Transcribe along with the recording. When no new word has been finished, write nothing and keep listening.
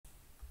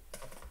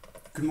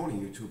Good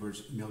morning,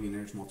 YouTubers,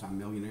 millionaires,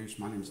 multimillionaires.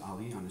 My name is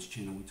Ali. On this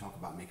channel, we talk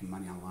about making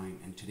money online,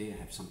 and today I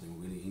have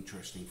something really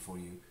interesting for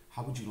you.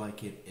 How would you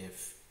like it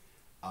if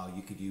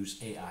you could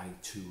use AI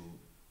to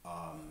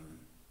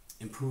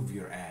improve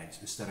your ads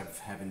instead of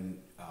having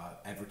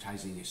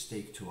advertising a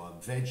steak to a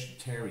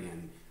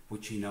vegetarian,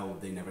 which you know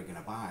they're never going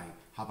to buy?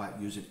 How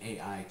about using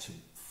AI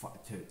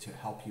to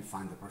help you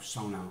find the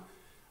persona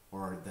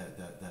or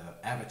the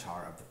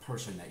avatar of the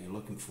person that you're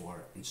looking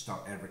for and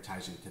start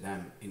advertising to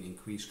them and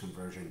increase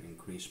conversion,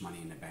 increase money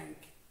in the bank?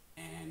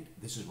 And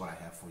this is what I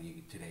have for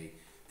you today.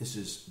 This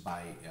is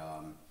by,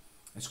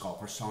 it's called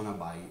Persona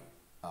by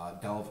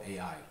Delve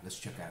AI. Let's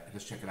check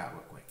it out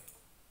real quick.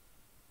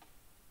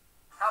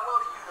 How well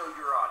do you know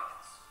your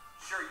audience?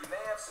 Sure, you may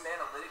have some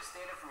analytics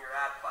data from your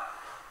ad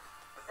platform,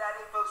 but that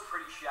info is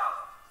pretty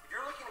shallow. If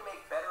you're looking to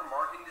make better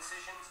marketing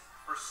decisions,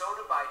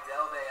 Persona by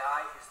Delve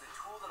AI is the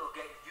tool that'll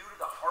get you to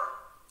the heart.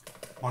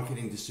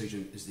 Marketing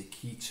decision is the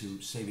key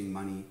to saving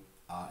money.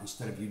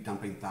 Instead of you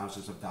dumping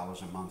thousands of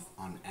dollars a month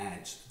on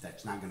ads,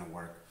 that's not going to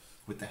work.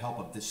 With the help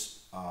of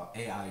this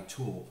AI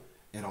tool,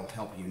 it'll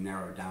help you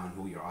narrow down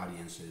who your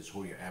audience is,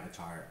 who your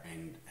avatar,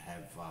 and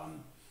have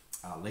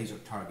laser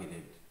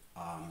targeted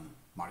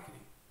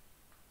marketing.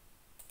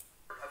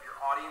 Of your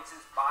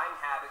audience's buying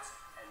habits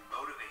and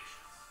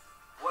motivations.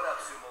 What up,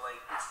 Sumo?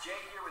 It's Jay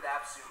here with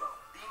AppSumo,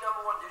 the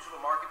 #1 digital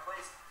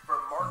marketplace for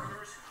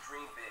marketers who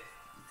dream big.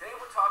 Today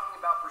we're talking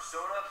about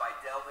Persona by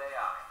Delve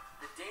AI,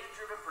 the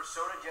data-driven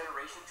persona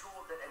generation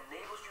tool that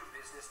enables your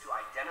business to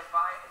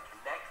identify and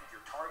connect with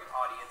your target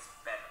audience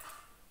better.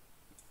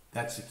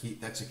 That's the key.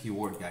 That's a key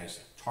word, guys.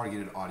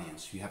 Targeted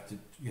audience. You have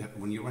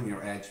when you run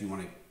your ads, you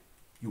want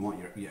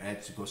your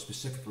ads to go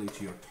specifically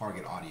to your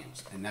target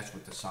audience, and that's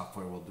what the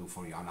software will do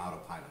for you on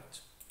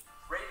autopilot.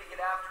 Ready to get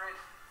after it?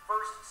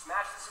 First,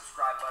 smash the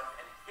subscribe button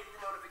and hit the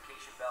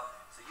notification bell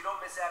so you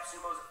don't miss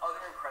AppSumo's other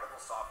incredible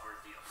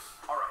software deals.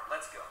 All right,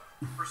 let's go.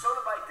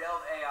 Persona by Delve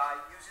AI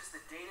uses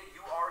the data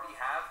you already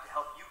have to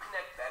help you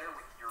connect better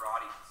with your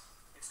audience.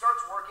 It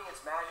starts working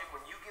its magic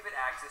when you give it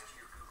access to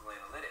your Google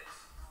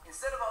Analytics.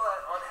 Instead of all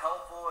that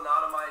unhelpful,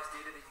 anonymized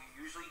data that you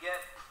usually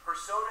get,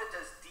 Persona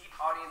does deep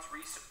audience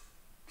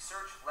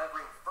research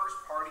leveraging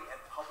first-party and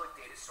public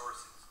data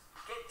sources.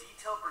 Get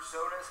detailed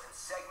personas and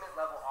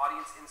segment-level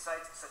audience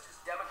insights such as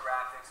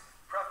demographics,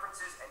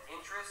 preferences and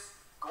interests,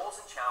 goals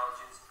and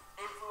challenges,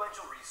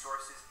 influential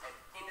resources, and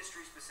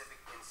industry-specific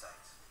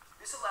insights.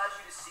 This allows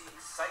you to see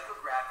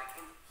psychographic.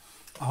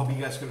 I hope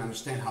you guys can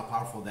understand how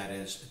powerful that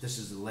is. This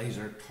is the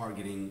laser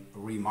targeting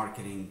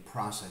remarketing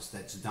process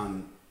that's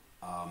done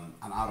on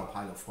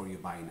autopilot for you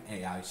by an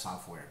AI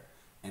software,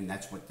 and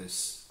that's what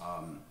this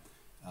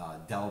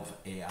Delve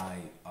AI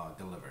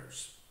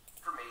delivers.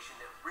 Information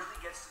that really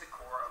gets to the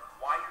core of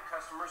why your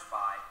customers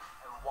buy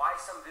and why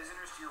some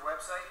visitors to your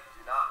website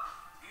do not.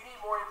 If you need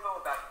more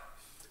info about...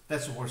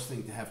 That's the worst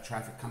thing, to have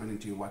traffic coming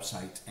into your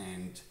website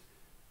and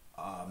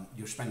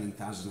you're spending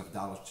thousands of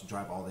dollars to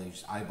drive all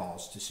these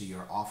eyeballs to see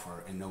your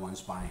offer and no one's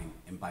buying.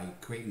 And by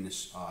creating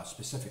this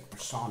specific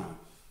persona,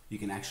 you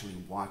can actually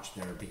watch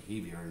their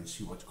behavior and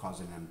see what's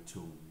causing them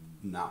to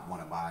not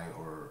want to buy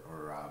or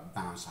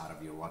bounce out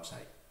of your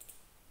website.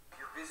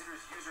 Your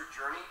visitor's user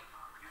journey,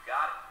 you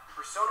got it.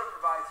 Persona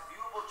provides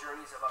viewable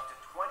journeys of up to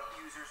 20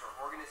 users or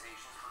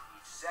organizations for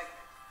each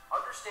segment.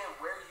 Understand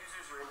where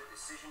users are in the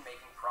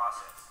decision-making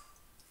process.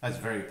 That's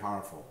very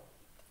powerful.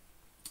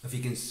 If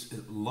you can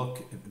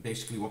look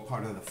basically what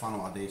part of the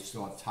funnel are they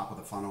still at the top of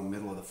the funnel,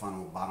 middle of the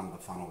funnel, bottom of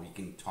the funnel, you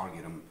can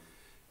target them.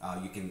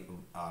 You can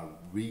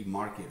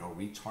remarket or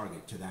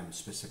retarget to them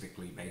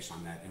specifically based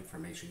on that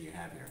information you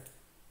have here.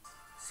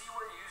 See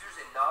where users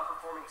in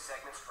non-performing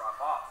segments drop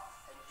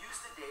off and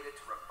use the data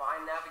to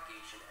refine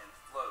navigation and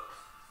flows.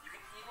 You can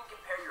even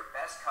compare your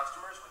best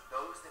customers with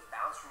those that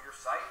bounce from your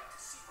site to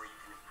see where you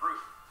can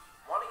improve.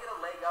 Want to get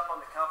a leg up on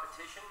the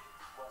competition?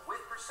 Well,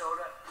 with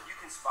Persona, you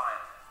can spy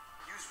on them.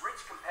 Use rich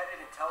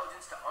competitive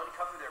intelligence to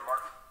uncover their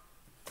market.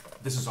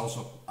 This is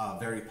also a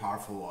very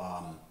powerful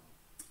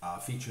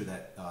feature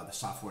that the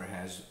software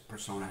has,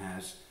 Persona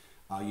has.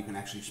 You can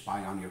actually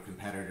spy on your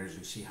competitors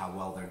and see how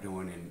well they're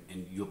doing,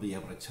 and you'll be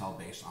able to tell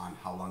based on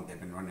how long they've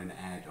been running an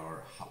ad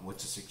or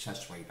what's the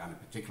success rate on a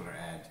particular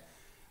ad.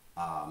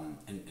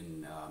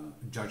 And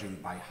judging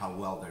by how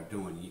well they're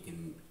doing, you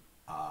can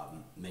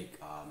make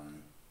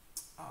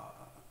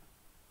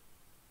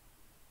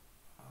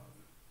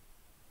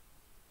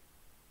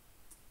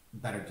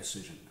better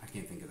decision. I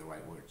can't think of the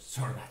right words.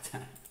 Sorry about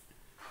that.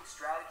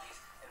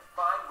 Strategies and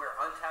find where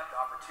untapped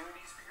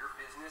opportunities for your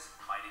business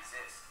might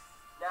exist.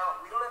 Now,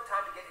 we don't have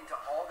time to get into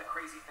all the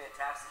crazy,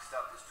 fantastic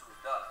stuff this tool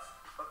does,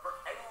 but for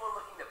anyone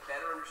looking to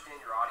better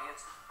understand your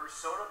audience,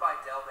 Persona by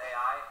Delve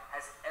AI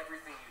has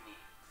everything you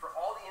need. For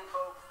all the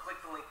info, click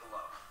the link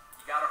below.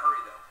 You gotta hurry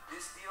though.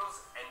 This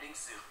deal's ending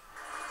soon.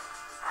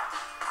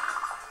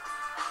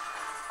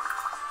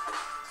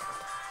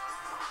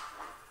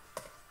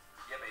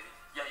 Yeah, baby.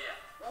 Yeah.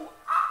 Ooh,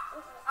 ah,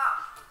 ooh, ah.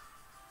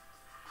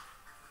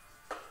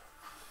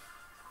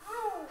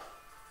 Woo.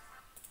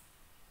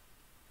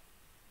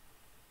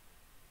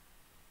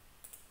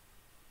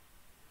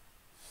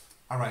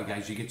 All right,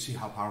 guys, you can see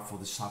how powerful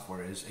this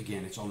software is.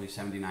 Again, it's only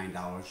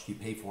 $79. You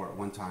pay for it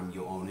one time,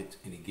 you own it,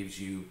 and it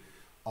gives you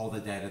all the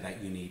data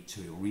that you need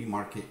to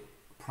remarket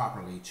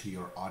properly to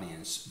your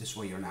audience. This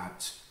way you're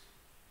not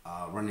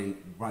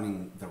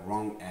running the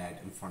wrong ad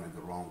in front of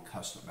the wrong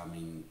customer.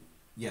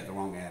 The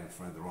wrong ad in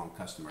front of the wrong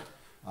customer.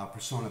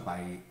 Persona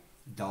by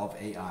Delve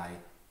AI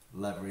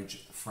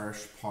leverage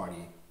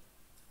first-party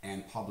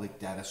and public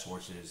data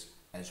sources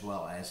as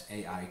well as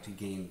AI to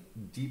gain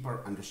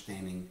deeper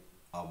understanding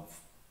of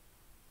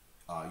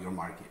your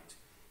market.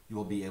 You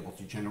will be able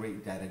to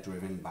generate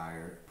data-driven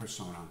buyer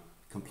persona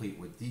complete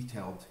with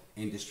detailed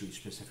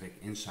industry-specific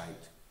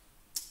insight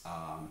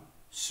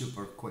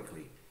super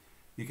quickly.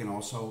 You can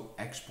also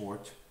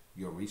export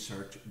your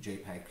research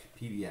JPEG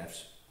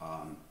PDFs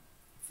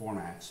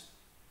formats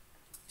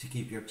to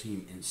keep your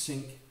team in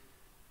sync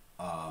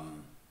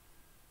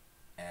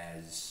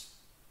as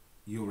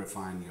you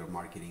refine your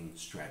marketing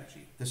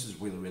strategy. This is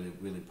really, really,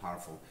 really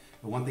powerful.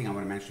 The one thing I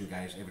want to mention,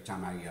 guys, every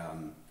time I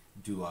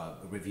do a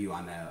review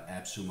on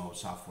AppSumo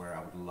software,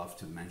 I would love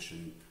to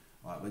mention,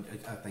 but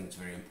I think it's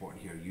very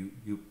important here.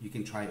 You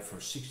can try it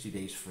for 60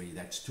 days free.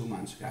 That's 2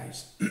 months,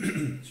 guys.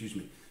 Excuse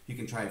me. You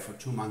can try it for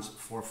 2 months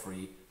for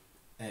free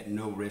at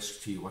no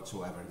risk to you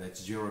whatsoever. That's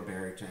zero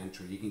barrier to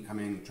entry. You can come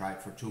in and try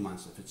it for 2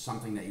 months. If it's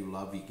something that you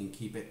love, you can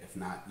keep it. If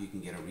not, you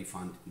can get a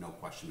refund, no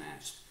question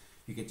asked.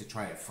 You get to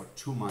try it for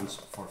 2 months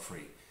for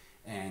free.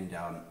 And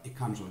it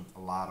comes with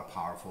a lot of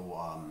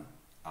powerful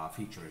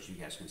features you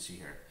guys can see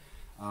here.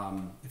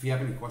 If you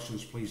have any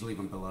questions, please leave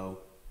them below.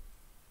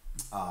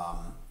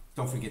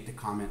 Don't forget to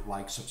comment,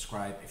 like,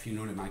 subscribe. If you're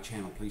new to my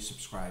channel, please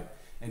subscribe.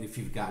 And if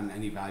you've gotten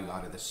any value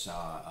out of this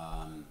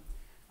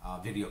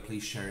video,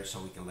 please share it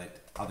so we can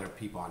let other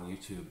people on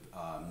YouTube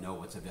know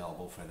what's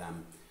available for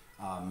them.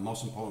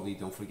 Most importantly,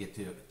 don't forget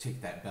to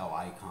tick that bell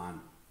icon,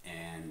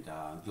 and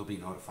you'll be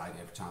notified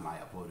every time I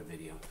upload a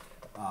video.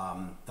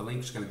 The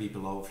link is going to be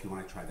below if you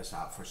want to try this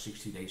out for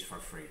 60 days for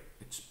free.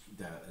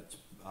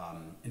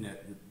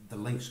 The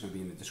link is going to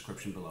be in the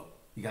description below.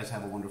 You guys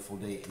have a wonderful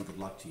day and good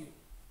luck to you.